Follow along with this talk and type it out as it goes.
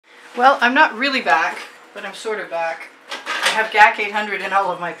Well, I'm not really back, but I'm sort of back. I have GAC 800 in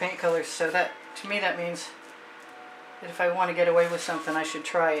all of my paint colors, so that, to me, that means that if I want to get away with something, I should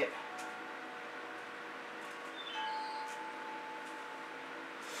try it.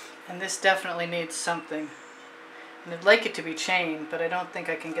 And this definitely needs something. And I'd like it to be chain, but I don't think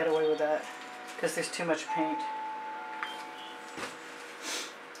I can get away with that because there's too much paint.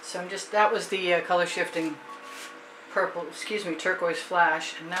 So that was the color shifting purple, excuse me, turquoise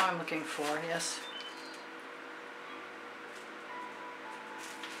flash, and now I'm looking for, yes.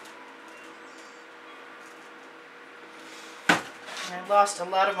 And I lost a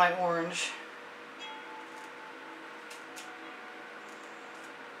lot of my orange.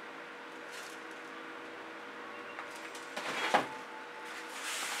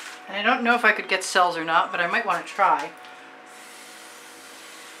 And I don't know if I could get cells or not, but I might want to try.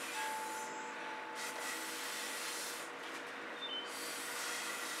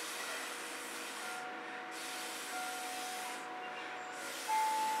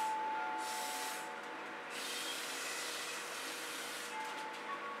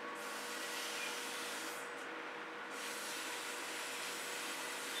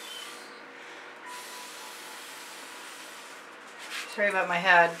 Sorry about my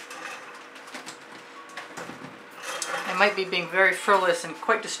head. I might be being very frivolous and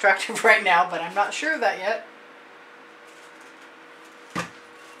quite destructive right now, but I'm not sure of that yet.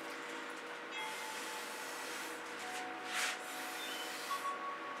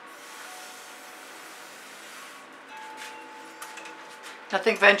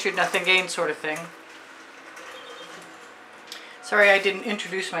 Nothing ventured, nothing gained sort of thing. Sorry I didn't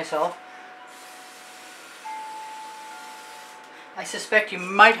introduce myself. I suspect you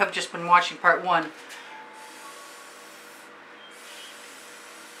might have just been watching part 1.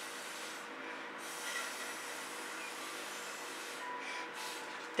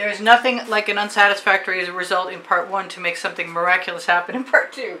 There is nothing like an unsatisfactory result in part 1 to make something miraculous happen in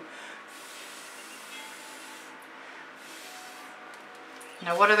part 2.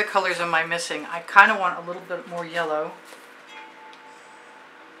 Now what other colors am I missing? I kind of want a little bit more yellow.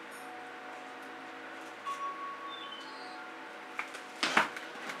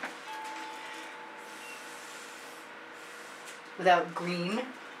 Without green.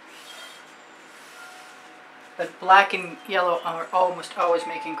 But black and yellow are almost always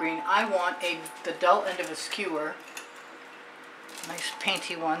making green. I want the dull end of a skewer. A nice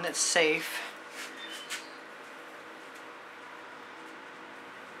painty one that's safe.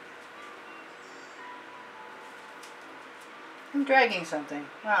 I'm dragging something.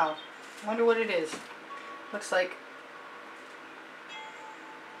 Wow. I wonder what it is. Looks like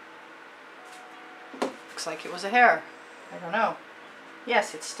it was a hair. I don't know.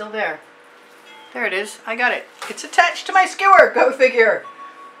 Yes, it's still there. There it is. I got it. It's attached to my skewer. Go figure.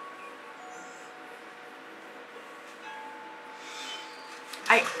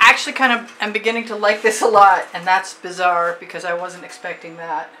 I actually kind of am beginning to like this a lot, and that's bizarre because I wasn't expecting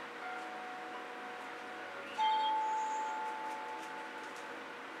that.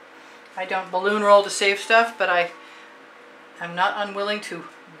 I don't balloon roll to save stuff, but I'm not unwilling to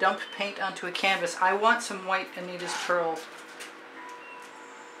dump paint onto a canvas. I want some white Anita's Pearl.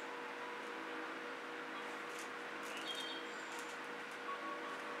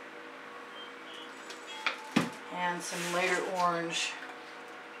 And some lighter orange.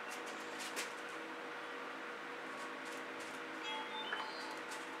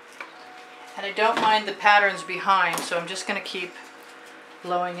 And I don't mind the patterns behind, so I'm just going to keep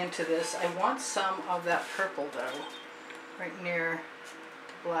blowing into this. I want some of that purple though, right near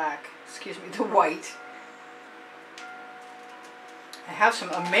the black, excuse me, the white. I have some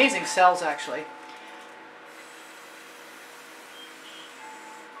amazing cells actually.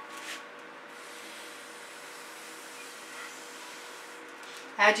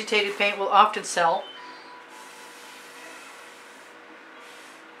 Agitated paint will often sell.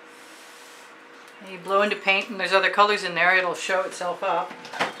 And you blow into paint and there's other colors in there, it'll show itself up.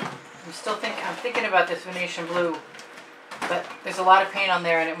 I'm thinking about this Venetian blue, but there's a lot of paint on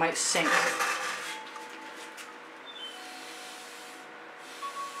there and it might sink.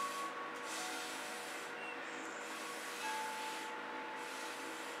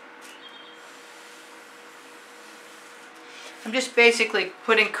 I'm just basically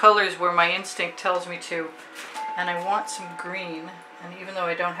putting colors where my instinct tells me to, and I want some green, and even though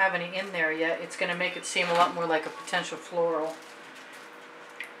I don't have any in there yet, it's going to make it seem a lot more like a potential floral.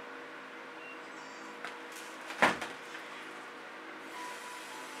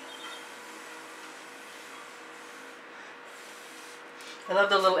 I love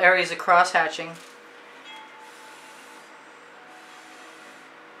the little areas of cross hatching.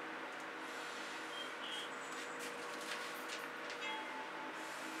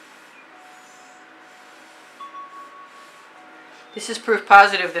 This is proof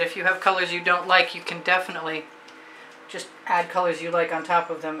positive that if you have colors you don't like, you can definitely just add colors you like on top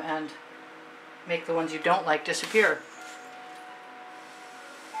of them and make the ones you don't like disappear.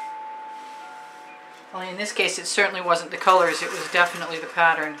 Only in this case it certainly wasn't the colors, it was definitely the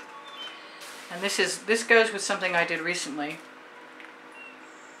pattern. And this goes with something I did recently.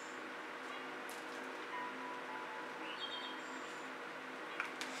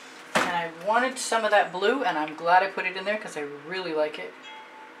 And I wanted some of that blue, and I'm glad I put it in there because I really like it.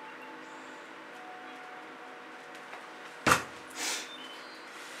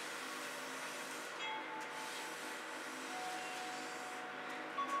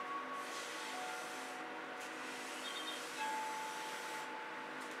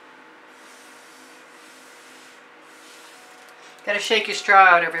 Got to shake your straw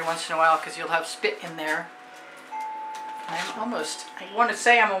out every once in a while because you'll have spit in there. I want to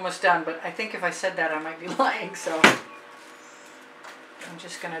say I'm almost done, but I think if I said that I might be lying, so I'm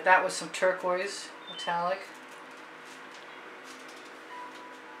just gonna, that was some turquoise metallic.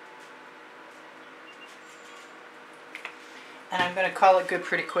 And I'm gonna call it good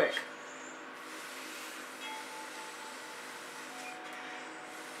pretty quick.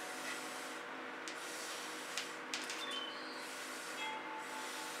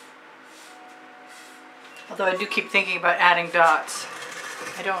 Although I do keep thinking about adding dots.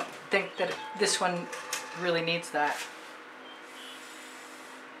 I don't think that this one really needs that.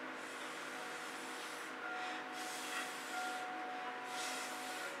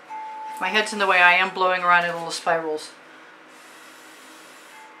 If my head's in the way, I am blowing around in little spirals.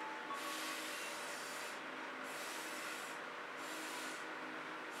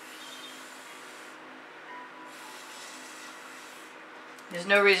 There's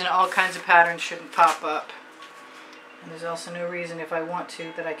no reason all kinds of patterns shouldn't pop up. And there's also no reason, if I want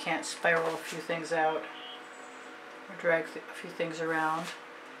to, that I can't spiral a few things out or drag a few things around.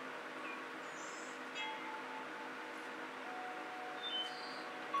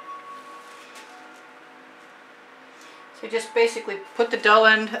 So just basically put the dull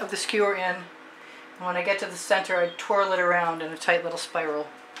end of the skewer in, and when I get to the center I twirl it around in a tight little spiral.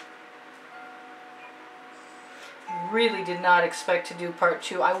 Really did not expect to do part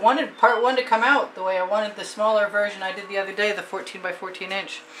 2. I wanted part 1 to come out the way I wanted the smaller version I did the other day, the 14 by 14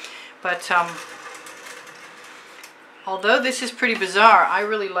 inch. But although this is pretty bizarre, I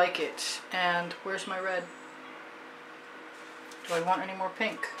really like it. And where's my red? Do I want any more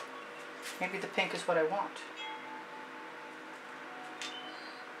pink? Maybe the pink is what I want.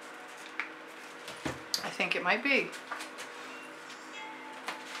 I think it might be.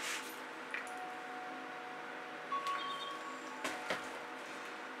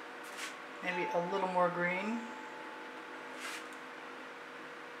 Maybe a little more green.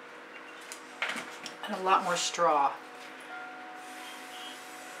 And a lot more straw.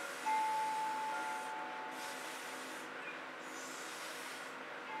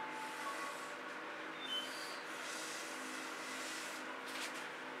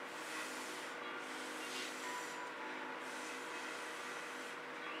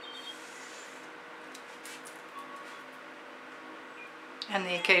 And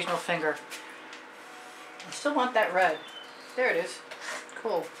the occasional finger. I still want that red. There it is.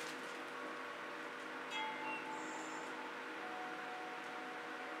 Cool.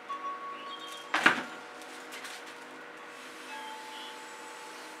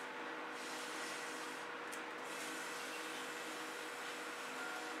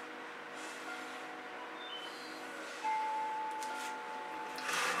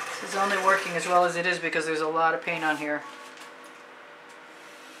 This is only working as well as it is because there's a lot of paint on here.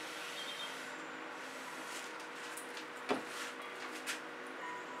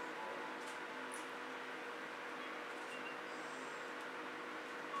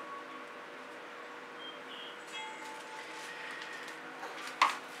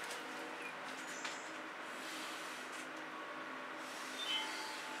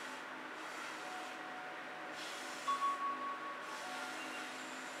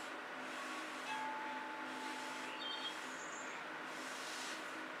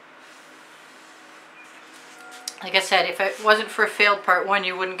 Like I said, if it wasn't for a failed part 1,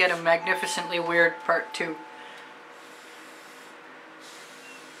 you wouldn't get a magnificently weird part 2.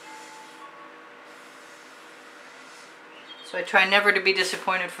 So I try never to be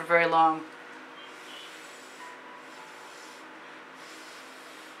disappointed for very long.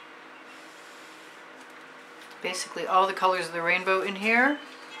 Basically all the colors of the rainbow in here.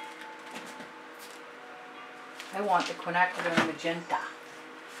 I want the quinacridone magenta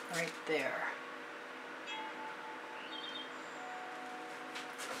right there.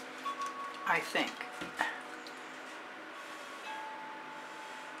 I think.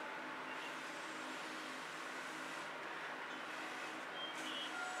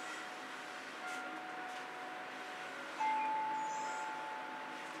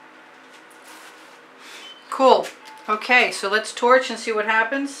 Cool. Okay, so let's torch and see what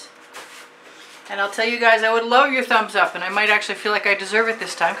happens. And I'll tell you guys, I would love your thumbs up, and I might actually feel like I deserve it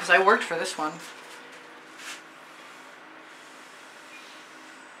this time because I worked for this one.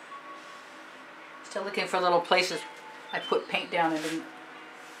 Still looking for little places I put paint down and didn't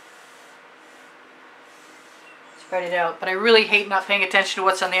spread it out. But I really hate not paying attention to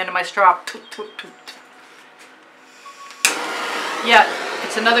what's on the end of my straw. Yeah,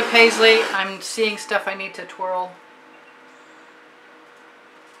 it's another paisley. I'm seeing stuff I need to twirl.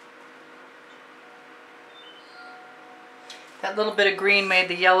 That little bit of green made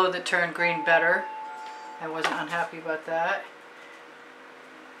the yellow that turned green better. I wasn't unhappy about that.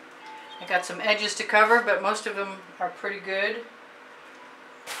 I got some edges to cover, but most of them are pretty good.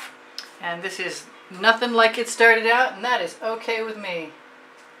 And this is nothing like it started out, and that is okay with me.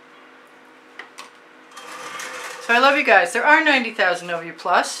 So I love you guys. There are 90,000 of you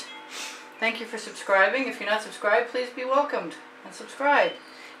plus. Thank you for subscribing. If you're not subscribed, please be welcomed and subscribe.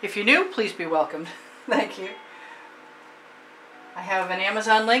 If you're new, please be welcomed. Thank you. I have an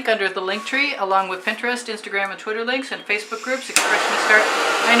Amazon link under the link tree, along with Pinterest, Instagram, and Twitter links, and Facebook groups, Expressionist Art.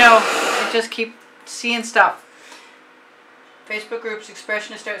 I know, I just keep seeing stuff. Facebook groups,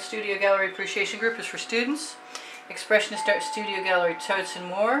 Expressionist Art Studio Gallery Appreciation Group is for students. Expressionist Art Studio Gallery Totes and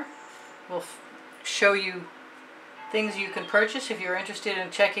More will show you things you can purchase if you're interested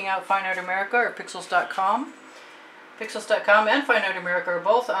in checking out Fine Art America or Pixels.com. Pixels.com and Fine Art America are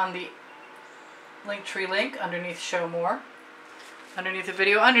both on the Linktree link underneath Show More. Underneath the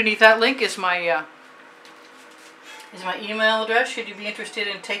video, underneath that link is my email address. Should you be interested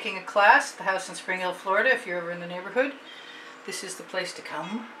in taking a class at the house in Spring Hill, Florida, if you're ever in the neighborhood, this is the place to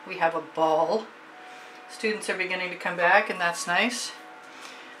come. We have a ball. Students are beginning to come back, and that's nice.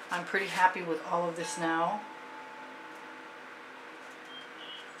 I'm pretty happy with all of this now.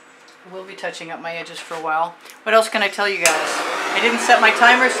 I will be touching up my edges for a while. What else can I tell you guys? I didn't set my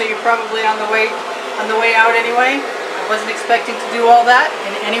timer, so you're probably on the way out anyway. I wasn't expecting to do all that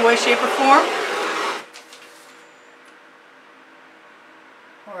in any way, shape, or form.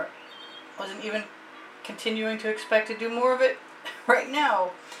 Or wasn't even continuing to expect to do more of it right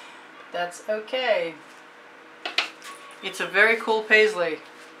now. That's okay. It's a very cool paisley.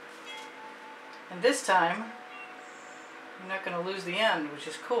 And this time, you're not going to lose the end, which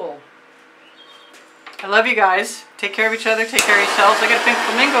is cool. I love you guys. Take care of each other. Take care of yourselves. I got a pink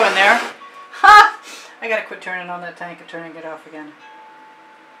flamingo in there. Ha! I gotta quit turning on that tank and turning it off again.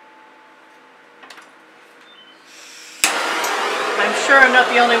 I'm sure I'm not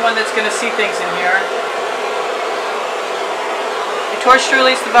the only one that's gonna see things in here. I torched to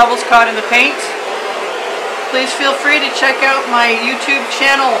release the bubbles caught in the paint. Please feel free to check out my YouTube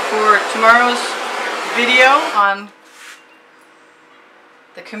channel for tomorrow's video on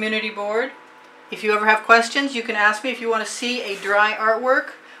the community board. If you ever have questions, you can ask me. If you want to see a dry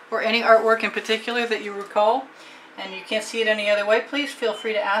artwork, or any artwork in particular that you recall, and you can't see it any other way, please feel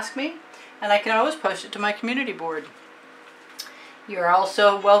free to ask me, and I can always post it to my community board. You're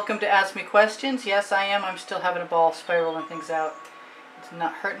also welcome to ask me questions. Yes, I am. I'm still having a ball spiraling things out. It's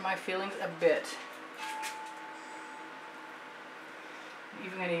not hurting my feelings a bit. I'm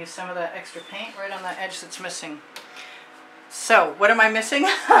even going to use some of that extra paint right on that edge that's missing. So, what am I missing?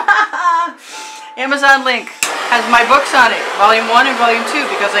 Amazon link has my books on it, Volume 1 and Volume 2,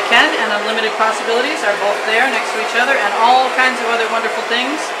 because I can, and Unlimited Possibilities are both there next to each other, and all kinds of other wonderful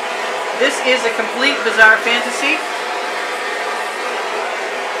things. This is a complete bizarre fantasy.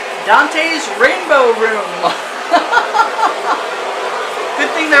 Dante's Rainbow Room.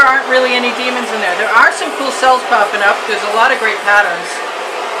 Good thing there aren't really any demons in there. There are some cool cells popping up. There's a lot of great patterns.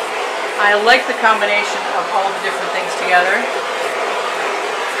 I like the combination of all the different things together.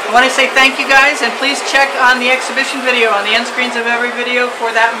 I want to say thank you guys, and please check on the exhibition video on the end screens of every video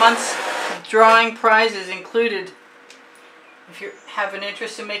for that month's drawing prizes included. If you have an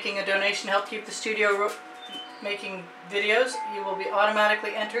interest in making a donation to help keep the studio making videos, you will be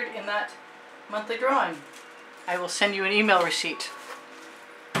automatically entered in that monthly drawing. I will send you an email receipt.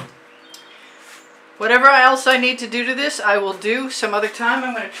 Whatever else I need to do to this, I will do some other time.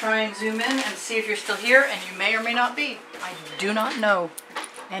 I'm going to try and zoom in and see if you're still here, and you may or may not be. I do not know.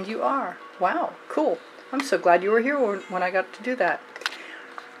 And you are. Wow, cool. I'm so glad you were here when I got to do that.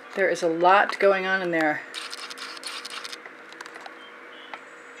 There is a lot going on in there.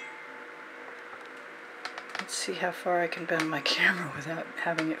 Let's see how far I can bend my camera without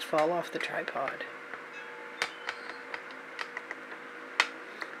having it fall off the tripod.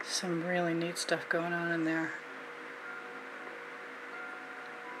 Some really neat stuff going on in there.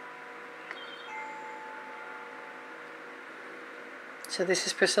 So this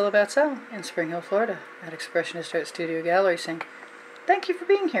is Priscilla Batzell in Spring Hill, Florida at Expressionist Art Studio Gallery saying, thank you for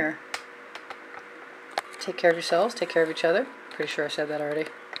being here. Take care of yourselves, take care of each other. Pretty sure I said that already.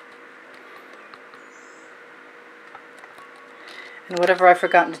 And whatever I've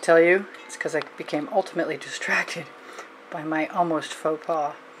forgotten to tell you, it's because I became ultimately distracted by my almost faux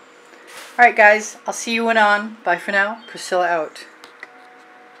pas. Alright guys, I'll see you when on. Bye for now. Priscilla out.